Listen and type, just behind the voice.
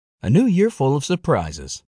A new year full of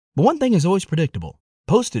surprises. But one thing is always predictable.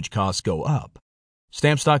 Postage costs go up.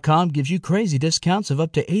 Stamps.com gives you crazy discounts of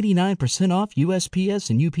up to 89% off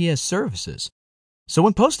USPS and UPS services. So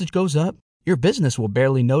when postage goes up, your business will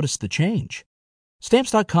barely notice the change.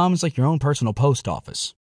 Stamps.com is like your own personal post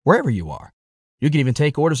office, wherever you are. You can even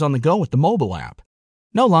take orders on the go with the mobile app.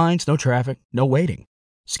 No lines, no traffic, no waiting.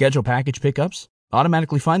 Schedule package pickups,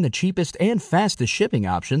 automatically find the cheapest and fastest shipping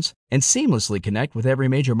options, and seamlessly connect with every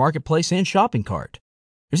major marketplace and shopping cart.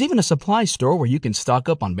 There's even a supply store where you can stock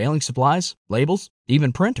up on mailing supplies, labels,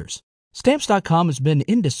 even printers. Stamps.com has been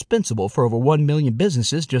indispensable for over 1 million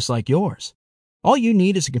businesses just like yours. All you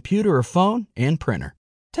need is a computer or phone and printer.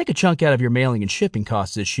 Take a chunk out of your mailing and shipping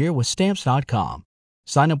costs this year with Stamps.com.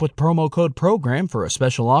 Sign up with promo code PROGRAM for a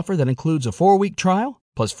special offer that includes a 4-week trial,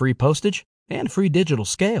 plus free postage and free digital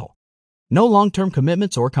scale. No long-term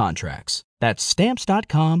commitments or contracts. That's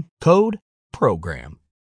Stamps.com, code PROGRAM.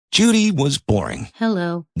 Judy was boring.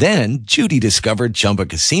 Hello. Then Judy discovered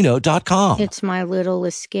ChumbaCasino.com. It's my little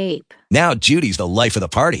escape. Now Judy's the life of the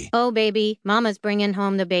party. Oh, baby, mama's bringing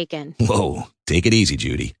home the bacon. Whoa, take it easy,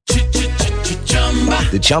 Judy.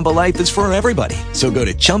 The Chumba life is for everybody. So go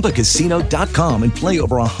to ChumbaCasino.com and play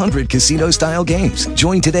over 100 casino-style games.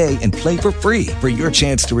 Join today and play for free for your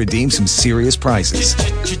chance to redeem some serious prizes.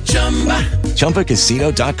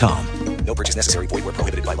 ChumbaCasino.com. No purchase necessary. Void where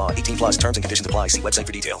prohibited by law. 18 plus terms and conditions apply. See website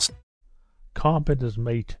for details. Carpenter's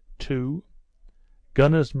Mate 2,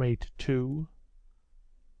 Gunner's Mate 2,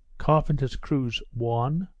 Carpenter's Cruise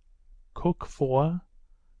 1, Cook 4,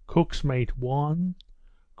 Cook's Mate 1,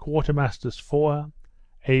 Quartermaster's 4,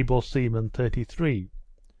 Able Seaman 33,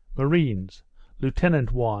 Marines,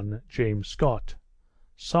 Lieutenant 1, James Scott,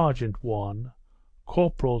 Sergeant 1,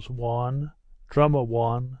 Corporals 1, Drummer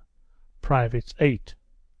 1, Privates 8,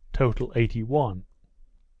 total 81.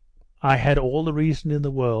 I had all the reason in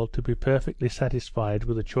the world to be perfectly satisfied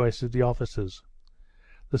with the choice of the officers.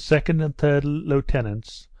 The second and third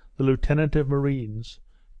lieutenants, the lieutenant of marines,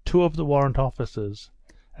 2 of the warrant officers,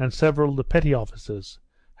 and several of the petty officers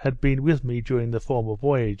had been with me during the former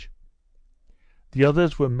voyage. The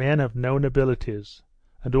others were men of known abilities,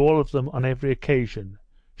 and all of them on every occasion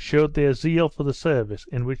showed their zeal for the service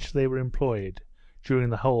in which they were employed during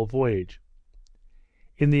the whole voyage.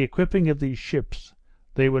 In the equipping of these ships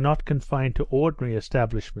they were not confined to ordinary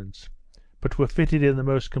establishments, but were fitted in the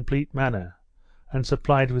most complete manner, and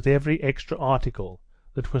supplied with every extra article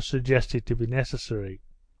that was suggested to be necessary.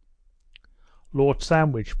 Lord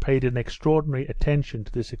Sandwich paid an extraordinary attention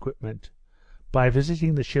to this equipment, by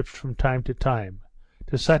visiting the ships from time to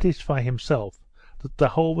satisfy himself that the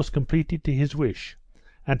whole was completed to his wish,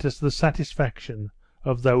 and to the satisfaction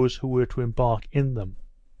of those who were to embark in them.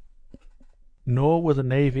 Nor were the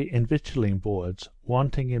Navy and Victualling Boards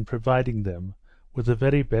wanting in providing them with the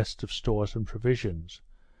very best of stores and provisions,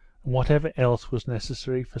 and whatever else was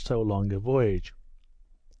necessary for so long a voyage.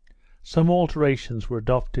 Some alterations were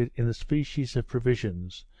adopted in the species of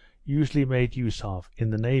provisions usually made use of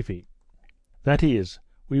in the Navy. That is,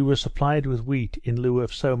 we were supplied with wheat in lieu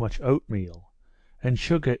of so much oatmeal, and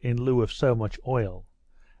sugar in lieu of so much oil,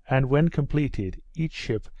 and when completed, each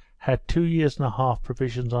ship had 2 years and a half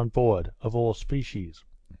provisions on board of all species.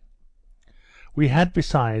 We had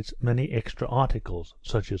besides many extra articles,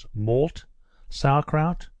 such as malt,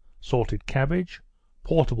 sauerkraut, salted cabbage,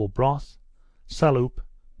 portable broth, saloup,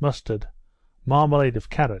 mustard, marmalade of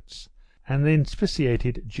carrots, and the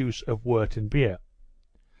inspiciated juice of wort and beer.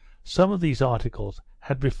 Some of these articles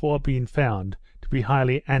had before been found to be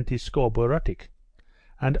highly antiscorbutic,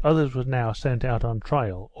 and others were now sent out on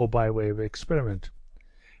trial or by way of experiment.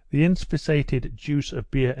 The inspiciated juice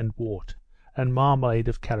of beer and wort, and marmalade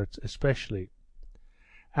of carrots especially.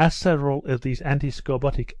 As several of these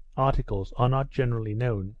antiscorbutic articles are not generally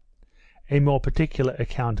known, a more particular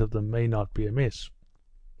account of them may not be amiss.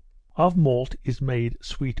 Of malt is made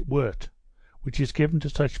sweet wort, which is given to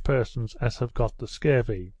such persons as have got the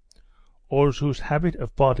scurvy, or whose habit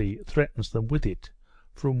of body threatens them with it,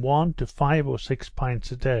 from 1 to 5 or 6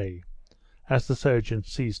 pints a day, as the surgeon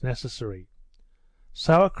sees necessary.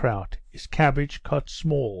 Sauerkraut is cabbage cut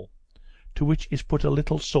small, to which is put a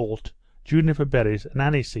little salt, juniper berries, and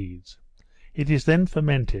aniseeds. It is then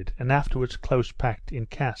fermented, and afterwards close packed in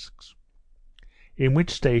casks, in which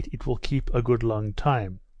state it will keep a good long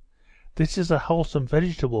time. This is a wholesome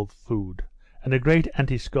vegetable food, and a great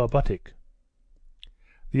antiscorbutic.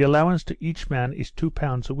 The allowance to each man is 2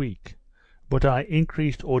 pounds a week, but I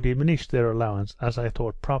increased or diminished their allowance as I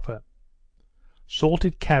thought proper.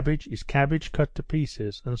 Salted cabbage is cabbage cut to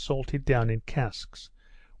pieces and salted down in casks,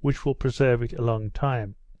 which will preserve it a long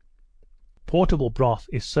time. Portable broth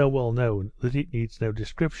is so well known that it needs no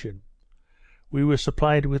description. We were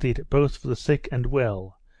supplied with it both for the sick and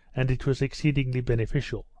well, and it was exceedingly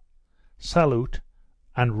beneficial. Salut,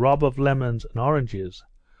 and Rob of lemons and oranges,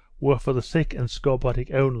 were for the sick and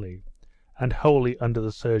scorbutic only, and wholly under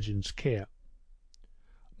the surgeon's care.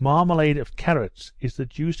 Marmalade of carrots is the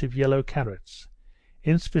juice of yellow carrots,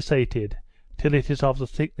 inspissated till it is of the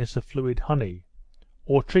thickness of fluid honey,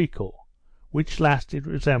 or treacle, which last it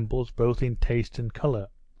resembles both in taste and colour.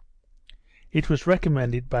 It was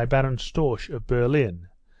recommended by Baron Storch of Berlin,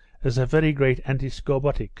 as a very great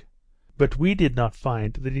antiscorbutic, but we did not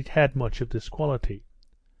find that it had much of this quality.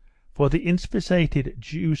 For the inspissated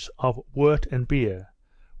juice of wort and beer,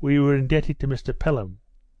 we were indebted to Mr. Pelham,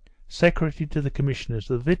 secretary to the commissioners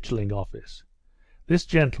of the Victualling Office. This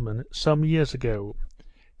gentleman, some years ago,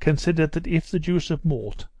 considered that if the juice of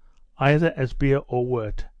malt, either as beer or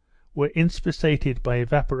wort, were inspissated by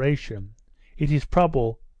evaporation, it is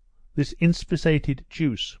probable this inspissated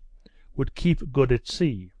juice would keep good at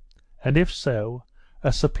sea, and if so,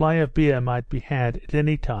 a supply of beer might be had at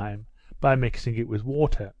any time by mixing it with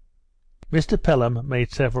water. Mr. Pelham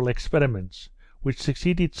made several experiments, which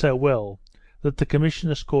succeeded so well, that the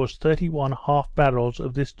commissioners caused 31 half barrels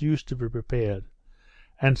of this juice to be prepared,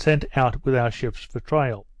 and sent out with our ships for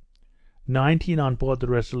trial, 19 on board the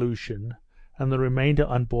Resolution, and the remainder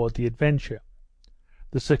on board the Adventure.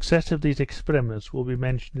 The success of these experiments will be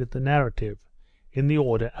mentioned in the narrative, in the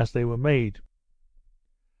order as they were made.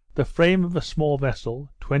 The frame of a small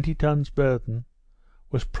vessel, 20 tons burthen,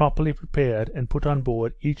 was properly prepared and put on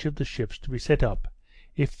board each of the ships to be set up,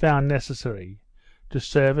 if found necessary, to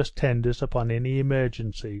serve as tenders upon any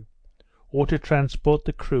emergency, or to transport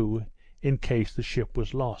the crew in case the ship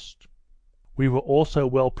was lost. We were also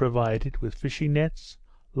well provided with fishing nets,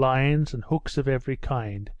 lines, and hooks of every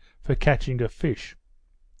kind for catching of fish;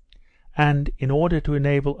 and, in order to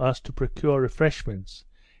enable us to procure refreshments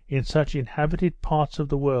in such inhabited parts of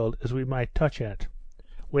the world as we might touch at,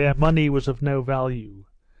 where money was of no value,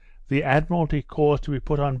 the Admiralty caused to be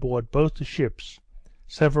put on board both the ships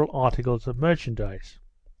several articles of merchandise,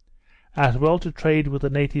 as well to trade with the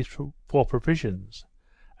natives for provisions,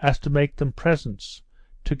 as to make them presents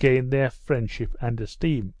to gain their friendship and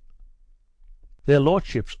esteem. Their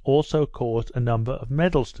lordships also caused a number of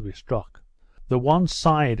medals to be struck, the one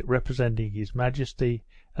side representing his Majesty,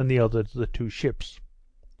 and the other to the two ships.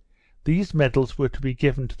 These medals were to be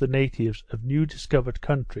given to the natives of new discovered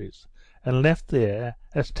countries, and left there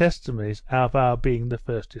as testimonies of our being the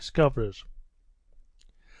first discoverers.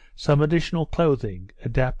 Some additional clothing,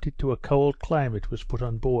 adapted to a cold climate, was put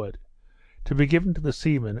on board, to be given to the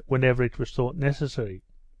seamen whenever it was thought necessary.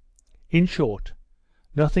 In short,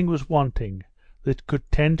 nothing was wanting that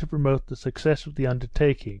could tend to promote the success of the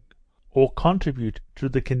undertaking, or contribute to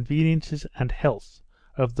the conveniences and health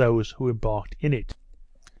of those who embarked in it.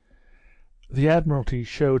 The Admiralty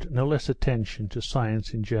shewed no less attention to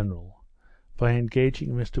science in general, by engaging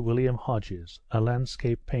Mr. William Hodges, a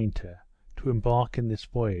landscape painter, to embark in this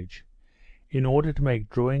voyage, in order to make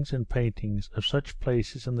drawings and paintings of such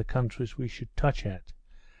places in the countries we should touch at,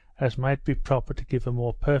 as might be proper to give a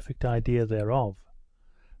more perfect idea thereof,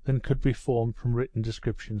 than could be formed from written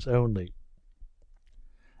descriptions only.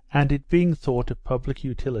 And it being thought of public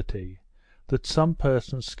utility, that some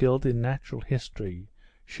person skilled in natural history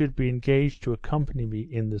should be engaged to accompany me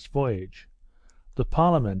in this voyage, the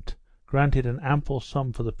Parliament granted an ample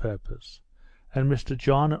sum for the purpose, and Mr.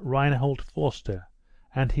 John Reinhold Forster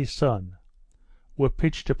and his son were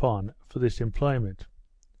pitched upon for this employment.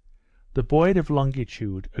 The Board of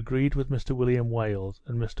Longitude agreed with Mr. William Wales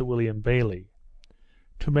and Mr. William Bailey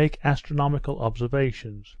to make astronomical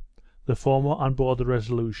observations, the former on board the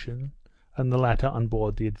Resolution, and the latter on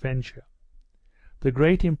board the Adventure. The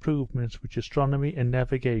great improvements which astronomy and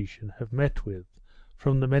navigation have met with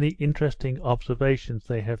from the many interesting observations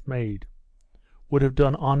they have made, would have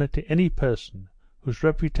done honour to any person whose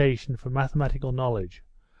reputation for mathematical knowledge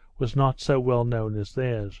was not so well known as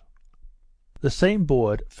theirs. The same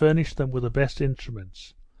board furnished them with the best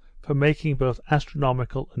instruments for making both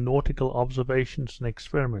astronomical and nautical observations and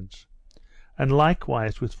experiments, and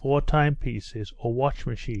likewise with 4 timepieces or watch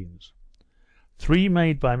machines, 3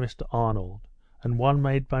 made by Mr. Arnold, and 1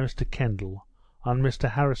 made by Mr. Kendall on Mr.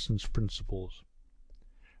 Harrison's principles.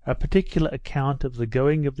 A particular account of the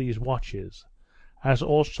going of these watches, as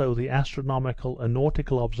also the astronomical and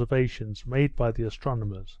nautical observations made by the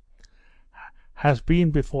astronomers, has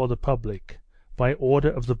been before the public, by order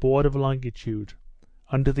of the Board of Longitude,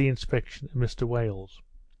 under the inspection of Mr. Wales.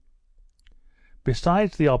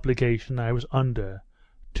 Besides the obligation I was under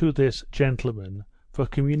to this gentleman for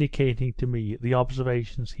communicating to me the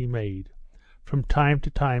observations he made, from time to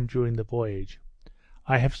time during the voyage.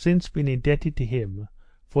 I have since been indebted to him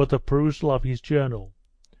for the perusal of his journal,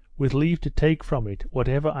 with leave to take from it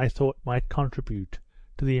whatever I thought might contribute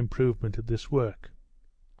to the improvement of this work.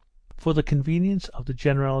 For the convenience of the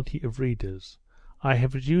generality of readers, I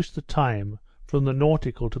have reduced the time from the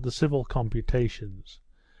nautical to the civil computations,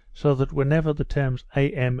 so that whenever the terms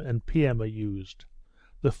A.M. and P.M. are used,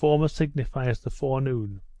 the former signifies the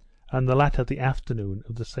forenoon, and the latter the afternoon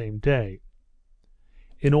of the same day.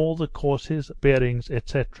 In all the courses, bearings,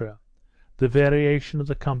 etc., the variation of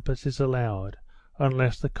the compass is allowed,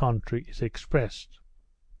 unless the contrary is expressed.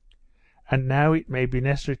 And now it may be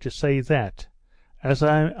necessary to say that, as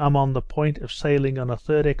I am on the point of sailing on a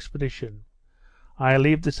third expedition, I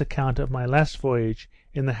leave this account of my last voyage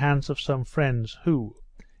in the hands of some friends who,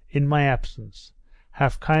 in my absence,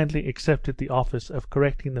 have kindly accepted the office of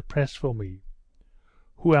correcting the press for me,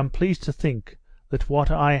 who am pleased to think that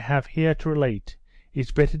what I have here to relate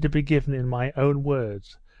is better to be given in my own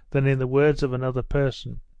words than in the words of another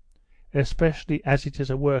person, especially as it is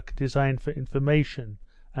a work designed for information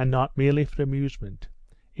and not merely for amusement,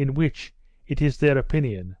 in which it is their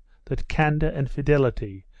opinion that candour and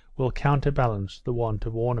fidelity will counterbalance the want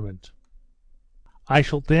of ornament. I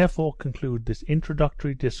shall therefore conclude this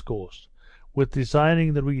introductory discourse with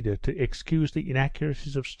desiring the reader to excuse the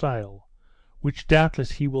inaccuracies of style, which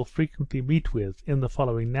doubtless he will frequently meet with in the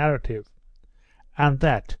following narrative, and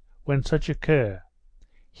that, when such occur,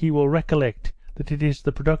 he will recollect that it is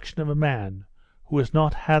the production of a man who has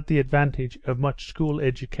not had the advantage of much school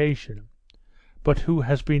education, but who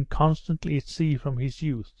has been constantly at sea from his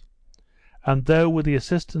youth, and though with the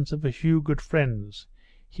assistance of a few good friends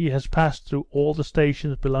he has passed through all the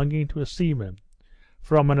stations belonging to a seaman,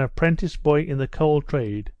 from an apprentice boy in the coal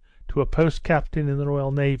trade to a post captain in the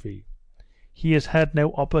Royal Navy, he has had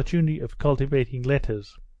no opportunity of cultivating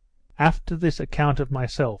letters. After this account of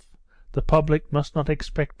myself, the public must not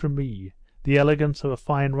expect from me the elegance of a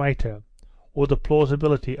fine writer, or the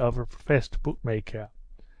plausibility of a professed bookmaker,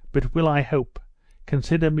 but will, I hope,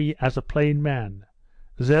 consider me as a plain man,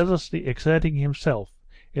 zealously exerting himself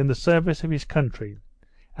in the service of his country,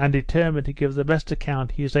 and determined to give the best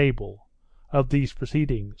account he is able of these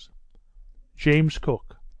proceedings. James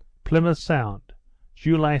Cook, Plymouth Sound,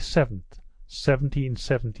 July 7th,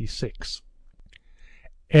 1776.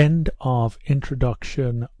 End of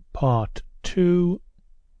Introduction, Part 2.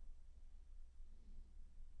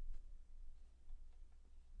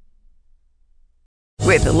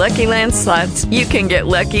 With the Lucky Land Slots, you can get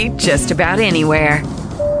lucky just about anywhere.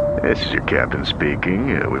 This is your captain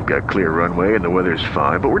speaking. We've got clear runway and the weather's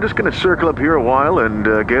fine, but we're just going to circle up here a while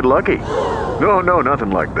and get lucky. No,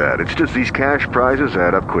 nothing like that. It's just these cash prizes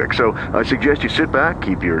add up quick. So I suggest you sit back,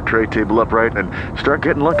 keep your tray table upright, and start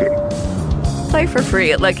getting lucky. Play for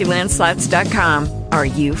free at LuckyLandSlots.com. Are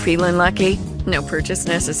you feeling lucky? No purchase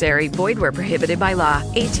necessary. Void where prohibited by law.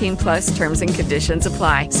 18+ terms and conditions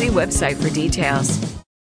apply. See website for details.